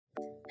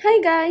Hi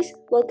guys!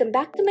 Welcome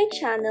back to my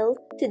channel.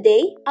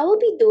 Today, I will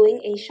be doing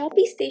a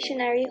Shopee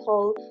Stationery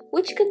haul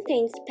which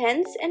contains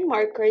pens and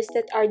markers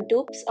that are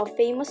dupes of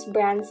famous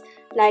brands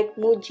like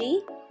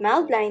Muji,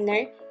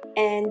 Mildliner,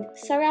 and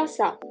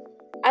Sarasa.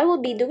 I will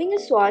be doing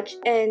a swatch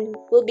and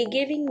will be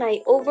giving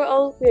my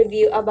overall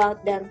review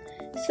about them.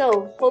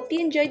 So, hope you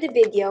enjoyed the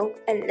video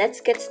and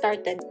let's get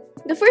started.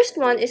 The first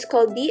one is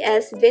called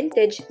DS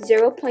Vintage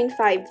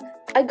 0.5.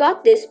 I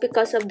got this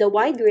because of the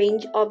wide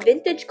range of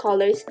vintage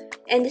colors,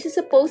 and this is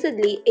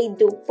supposedly a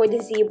dupe for the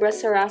Zebra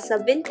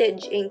Sarasa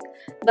vintage ink,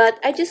 but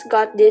I just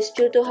got this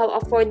due to how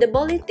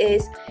affordable it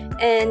is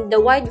and the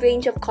wide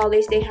range of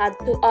colors they had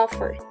to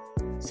offer.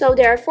 So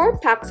there are 4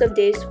 packs of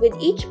this, with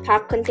each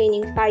pack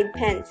containing 5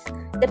 pens.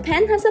 The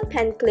pen has a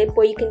pen clip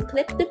where you can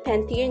clip the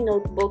pen to your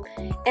notebook,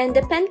 and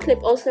the pen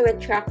clip also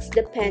retracts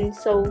the pen,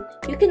 so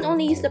you can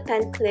only use the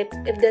pen clip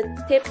if the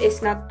tip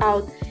is not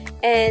out,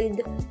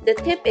 and the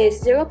tip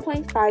is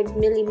 0.5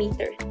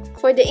 millimeter.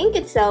 For the ink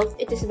itself,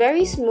 it is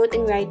very smooth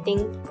in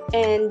writing,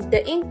 and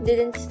the ink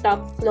didn't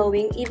stop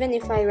flowing even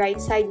if I write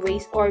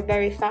sideways or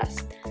very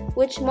fast,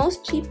 which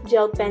most cheap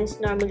gel pens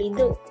normally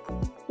do.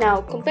 Now,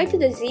 compared to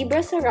the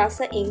Zebra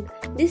Sarasa ink,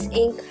 this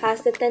ink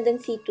has the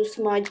tendency to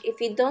smudge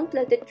if you don't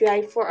let it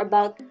dry for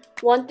about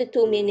 1 to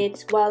 2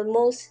 minutes, while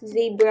most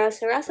Zebra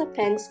Sarasa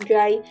pens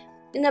dry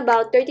in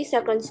about 30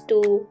 seconds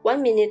to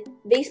 1 minute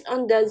based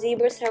on the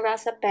Zebra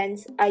Sarasa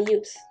pens I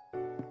use.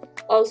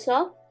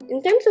 Also,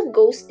 in terms of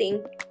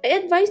ghosting, I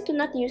advise to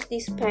not use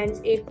these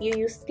pens if you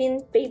use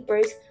thin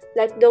papers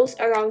like those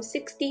around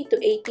 60 to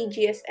 80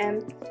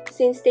 GSM,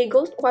 since they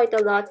ghost quite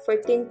a lot for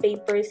thin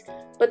papers,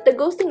 but the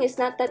ghosting is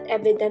not that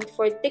evident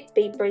for thick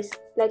papers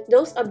like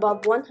those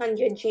above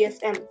 100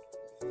 GSM.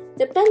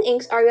 The pen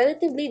inks are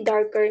relatively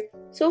darker,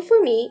 so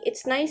for me,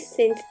 it's nice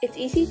since it's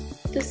easy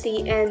to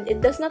see and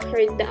it does not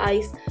hurt the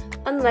eyes,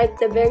 unlike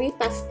the very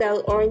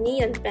pastel or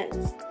neon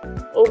pens.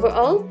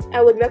 Overall,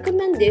 I would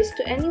recommend this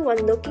to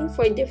anyone looking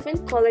for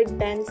different colored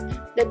pens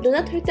that do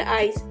not hurt the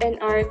eyes and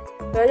are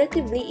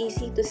relatively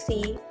easy to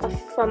see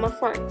from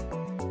afar.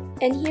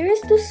 And here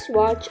is the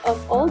swatch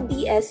of all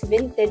DS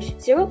Vintage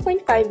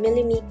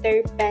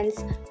 0.5mm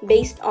pens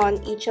based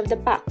on each of the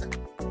pack.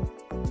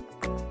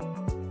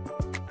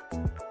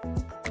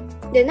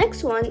 The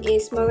next one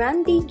is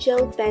Morandi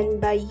Gel Pen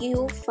by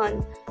You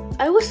Fun.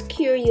 I was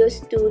curious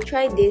to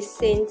try this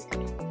since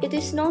it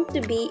is known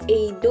to be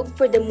a dupe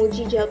for the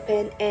Muji gel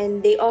pen,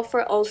 and they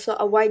offer also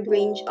a wide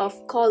range of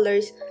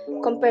colors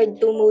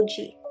compared to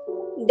Muji.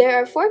 There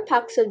are 4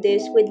 packs of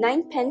this with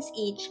 9 pens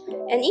each,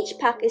 and each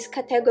pack is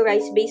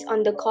categorized based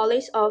on the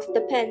colors of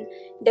the pen.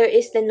 There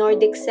is the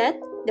Nordic set,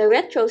 the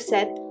Retro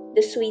set,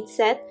 the Sweet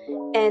set,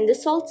 and the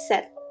Salt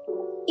set.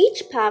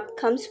 Each pack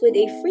comes with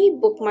a free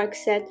bookmark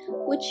set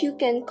which you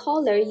can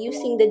color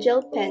using the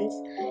gel pens,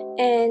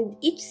 and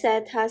each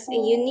set has a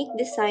unique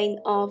design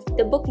of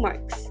the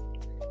bookmarks.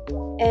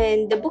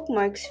 And the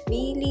bookmarks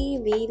really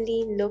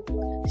look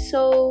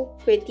so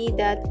pretty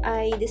that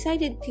I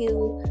decided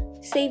to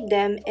save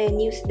them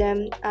and use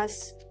them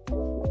as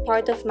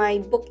part of my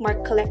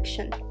bookmark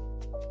collection.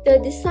 The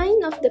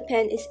design of the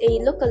pen is a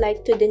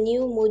lookalike to the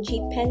new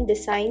Muji pen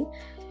design,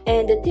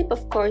 and the tip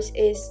of course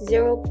is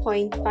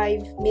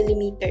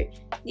 0.5mm.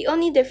 The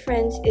only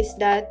difference is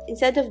that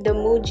instead of the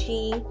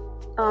Muji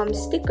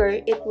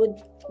sticker, it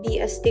would be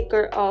a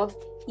sticker of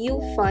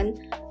You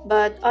Fun,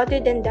 but other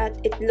than that,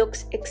 it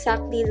looks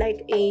exactly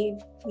like a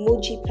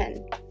Muji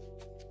pen.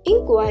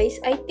 Ink-wise,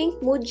 I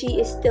think Muji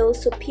is still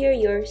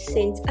superior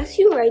since as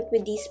you write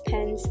with these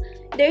pens,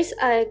 there's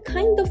a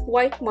kind of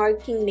white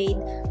marking made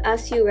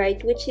as you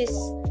write, which is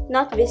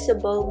not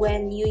visible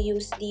when you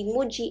use the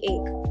Muji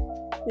ink.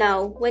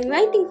 Now, when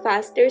writing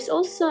fast, there's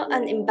also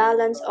an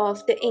imbalance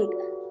of the ink,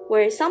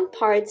 where some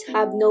parts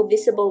have no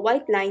visible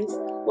white lines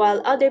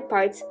while other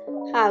parts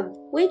have,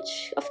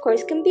 which of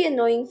course can be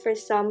annoying for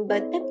some,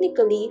 but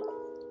technically,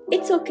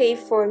 it's okay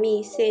for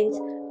me since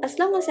as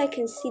long as I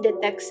can see the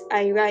text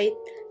I write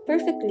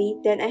perfectly,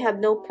 then I have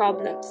no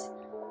problems.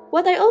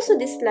 What I also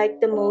dislike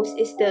the most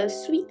is the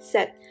Sweet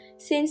set,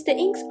 since the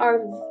inks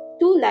are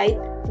too light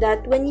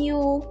that when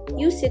you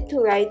use it to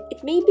write,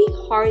 it may be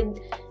hard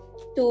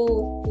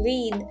to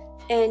read,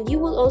 and you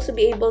will also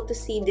be able to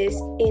see this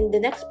in the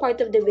next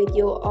part of the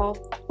video of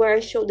where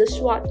I show the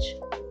swatch.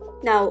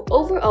 Now,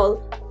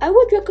 overall, I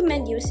would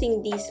recommend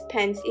using these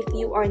pens if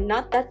you are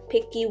not that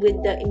picky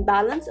with the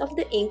imbalance of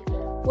the ink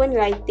when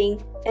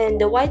writing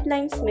and the white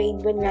lines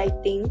made when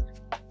writing.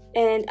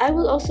 And I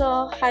will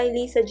also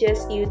highly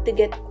suggest you to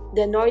get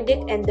the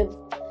Nordic and the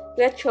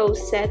Retro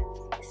set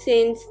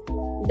since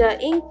the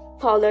ink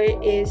color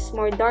is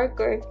more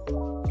darker,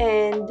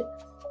 and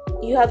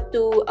you have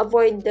to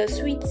avoid the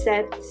Sweet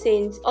set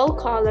since all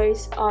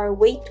colors are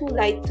way too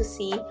light to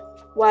see,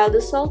 while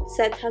the Salt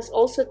set has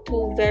also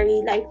 2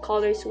 very light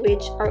colors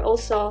which are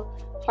also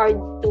hard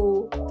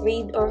to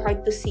read or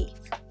hard to see.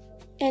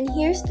 And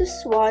here's the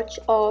swatch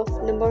of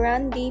the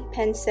Morandi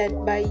pen set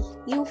by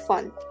You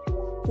Fun.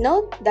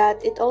 Note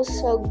that it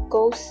also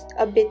goes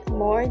a bit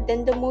more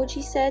than the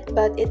Muji set,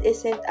 but it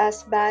isn't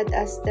as bad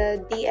as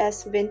the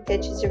DS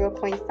Vintage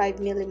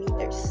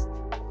 0.5mm.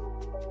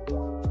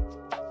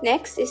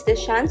 Next is the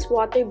Shan's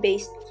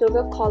water-based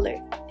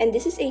fluorocolor, and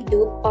this is a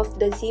dupe of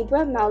the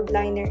Zebra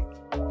Mildliner.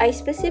 I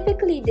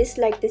specifically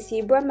dislike the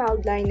Zebra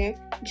Mildliner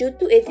due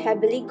to it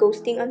heavily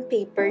ghosting on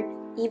paper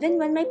even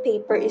when my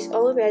paper is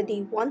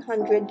already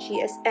 100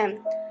 GSM,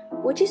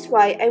 which is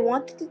why I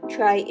wanted to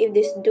try if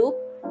this dupe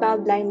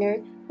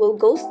Mildliner will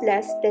ghost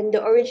less than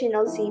the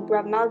original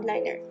Zebra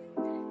Mildliner.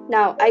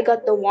 Now, I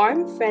got the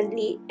warm,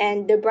 friendly,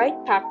 and the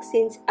bright pack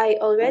since I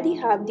already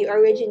have the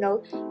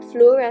original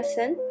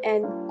fluorescent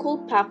and cool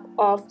pack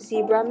of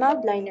Zebra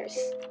Mildliners.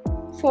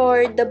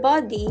 For the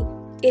body,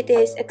 it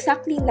is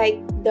exactly like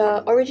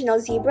the original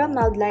Zebra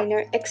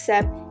Mildliner,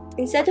 except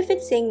instead of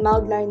it saying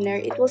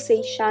Mildliner, it will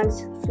say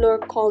Shan's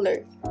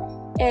fluorocolor.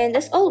 And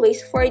as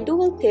always, for a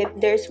dual tip,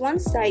 there's one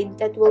side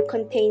that will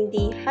contain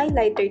the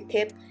highlighter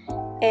tip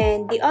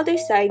and the other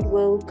side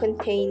will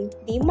contain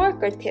the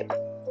marker tip.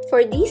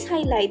 For these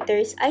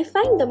highlighters, I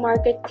find the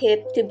marker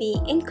tip to be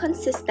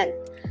inconsistent.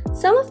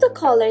 Some of the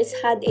colors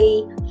had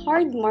a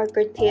hard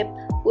marker tip,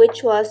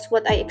 which was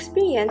what I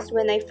experienced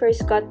when I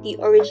first got the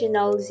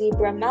original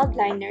Zebra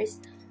Mildliners,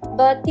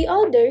 but the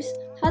others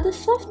had a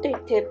softer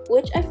tip,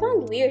 which I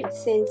found weird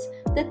since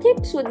the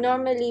tips would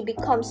normally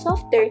become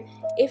softer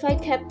if I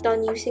kept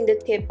on using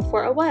the tip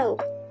for a while.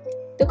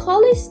 The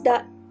colors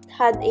that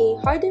had a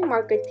harder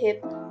marker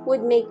tip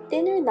would make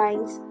thinner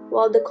lines,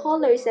 while the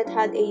colors that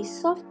had a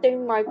softer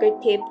marker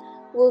tip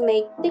will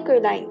make thicker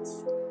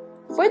lines.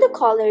 For the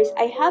colors,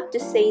 I have to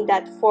say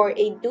that for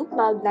a dupe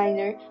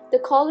Mildliner, the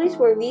colors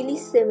were really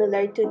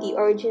similar to the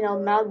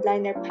original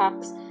Mildliner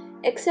packs,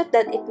 except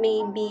that it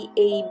may be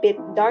a bit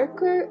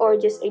darker or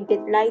just a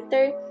bit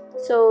lighter,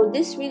 so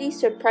this really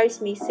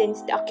surprised me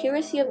since the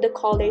accuracy of the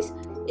colors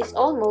is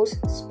almost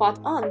spot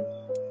on.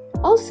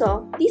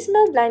 Also, these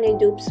Mildliner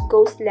dupes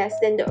ghost less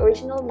than the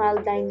original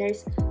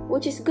Mildliners,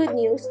 which is good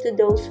news to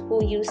those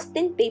who use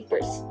thin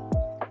papers.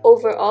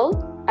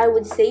 Overall, I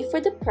would say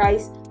for the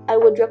price, I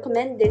would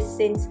recommend this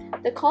since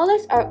the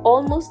colors are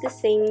almost the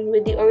same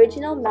with the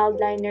original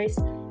Mildliners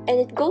and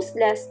it goes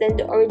less than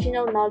the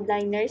original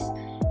Mildliners,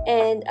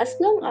 and as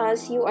long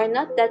as you are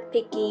not that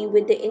picky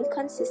with the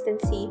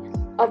inconsistency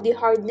of the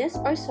hardness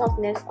or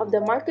softness of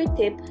the marker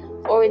tip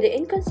or the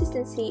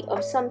inconsistency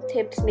of some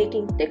tips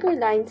making thicker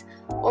lines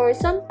or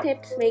some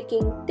tips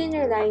making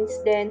thinner lines,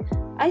 then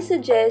I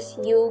suggest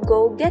you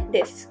go get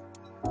this.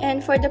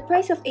 And for the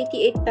price of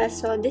 88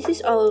 peso, this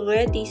is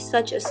already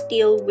such a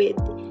steal with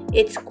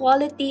its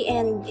quality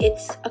and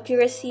its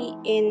accuracy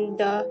in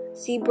the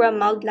Zebra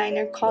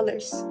Mildliner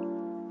colors.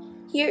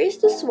 Here is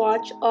the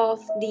swatch of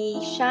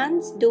the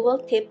Shan's Dual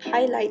Tip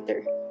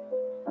Highlighter.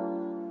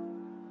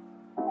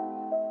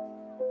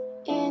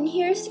 And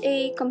here's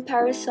a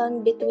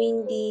comparison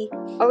between the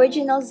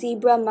original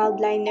Zebra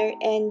Mildliner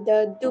and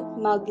the dupe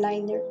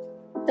Mildliner.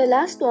 The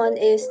last one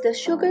is the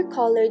Sugar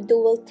Color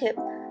Dual Tip.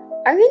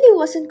 I really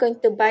wasn't going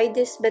to buy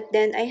this, but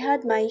then I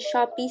had my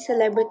Shopee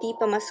Celebrity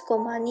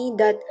Pamasko money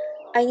that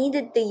I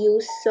needed to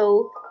use,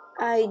 so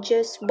I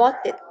just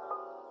bought it.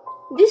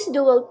 This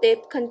dual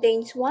tip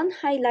contains one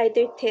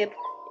highlighter tip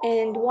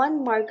and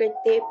one marker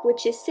tip,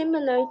 which is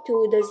similar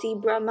to the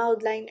Zebra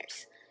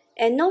Mildliners.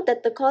 And note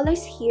that the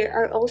colors here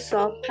are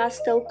also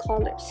pastel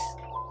colors.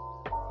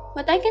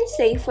 What I can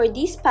say for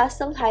these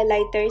pastel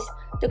highlighters,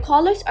 the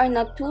colors are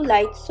not too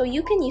light, so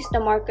you can use the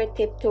marker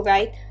tip to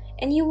write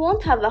and you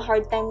won't have a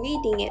hard time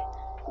reading it.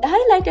 The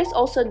highlighters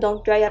also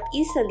don't dry up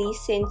easily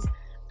since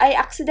I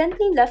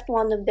accidentally left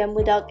one of them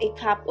without a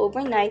cap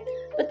overnight,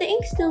 but the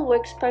ink still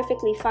works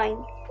perfectly fine.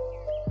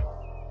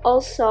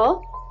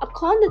 Also, a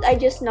con that I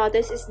just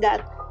noticed is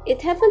that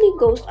it heavily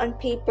ghosts on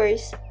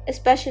papers,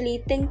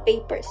 especially thin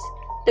papers.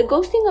 The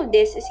ghosting of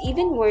this is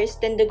even worse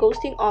than the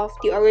ghosting of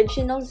the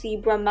original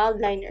Zebra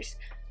Mildliners,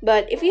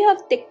 but if you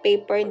have thick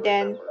paper,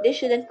 then this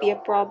shouldn't be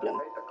a problem.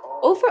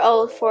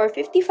 Overall, for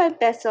 55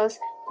 pesos,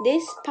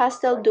 this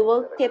pastel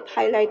dual tip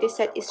highlighter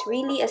set is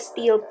really a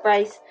steal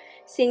price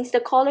since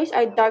the colors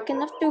are dark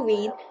enough to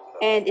read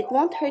and it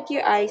won't hurt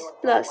your eyes,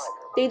 plus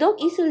they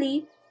don't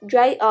easily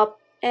dry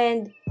up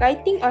and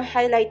writing or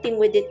highlighting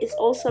with it is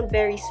also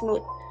very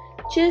smooth.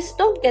 Just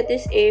don't get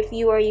this if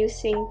you are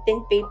using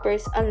thin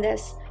papers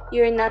unless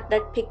you're not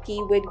that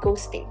picky with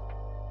ghosting.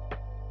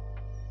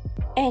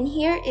 And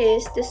here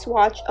is the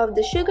swatch of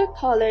the Sugar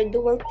Color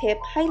Dual Tip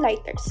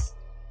Highlighters.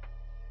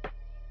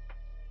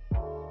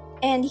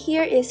 And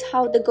here is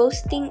how the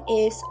ghosting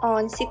is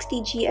on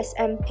 60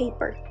 GSM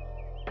paper.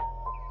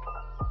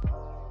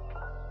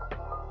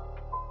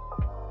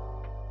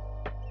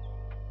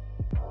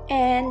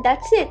 And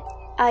that's it.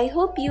 I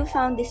hope you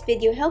found this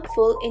video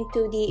helpful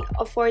into the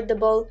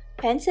affordable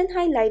pens and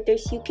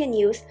highlighters you can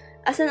use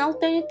as an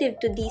alternative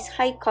to these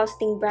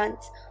high-costing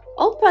brands.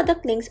 All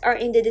product links are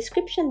in the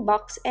description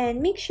box, and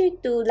make sure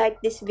to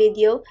like this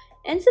video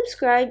and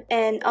subscribe,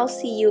 and I'll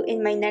see you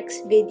in my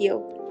next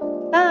video.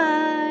 Bye!